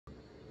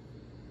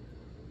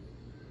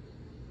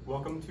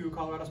Welcome to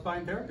Colorado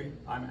Spine Therapy.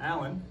 I'm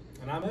Alan.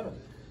 And I'm Evan.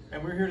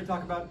 And we're here to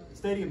talk about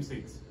stadium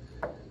seats.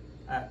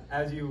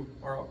 As you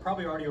are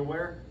probably already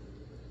aware,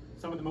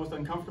 some of the most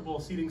uncomfortable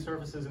seating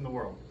surfaces in the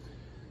world.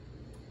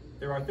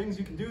 There are things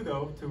you can do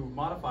though to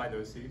modify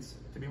those seats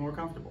to be more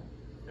comfortable.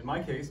 In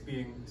my case,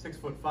 being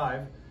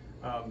 6'5",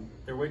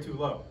 they're way too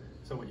low.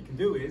 So what you can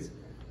do is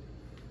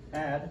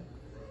add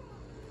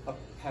a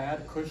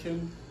pad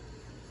cushion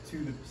to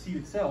the seat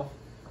itself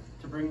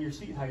to bring your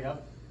seat height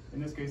up, in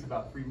this case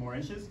about 3 more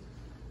inches,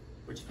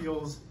 which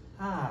feels,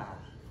 a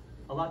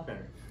lot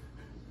better.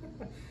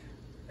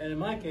 And in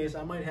my case,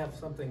 I might have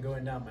something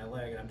going down my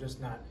leg and I'm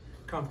just not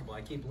comfortable.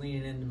 I keep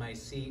leaning into my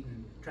seat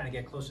and trying to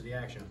get close to the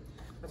action.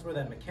 That's where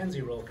that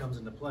McKenzie roll comes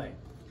into play.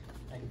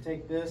 I can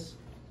take this,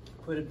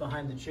 put it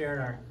behind the chair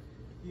in our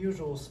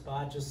usual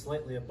spot, just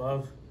slightly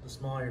above the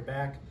small of your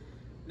back.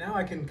 Now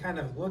I can kind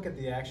of look at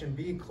the action,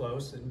 be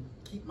close, and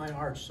keep my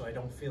arch so I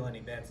don't feel any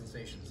bad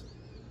sensations.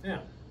 Yeah.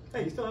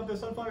 Hey, you still have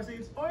those sunflower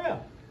seeds? Oh yeah.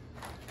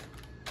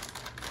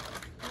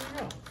 There you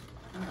go.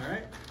 All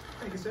right.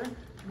 Thank you, sir.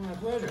 My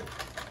pleasure.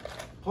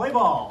 Play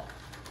ball.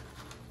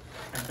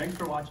 And thanks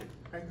for watching.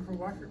 Thank you for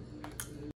watching.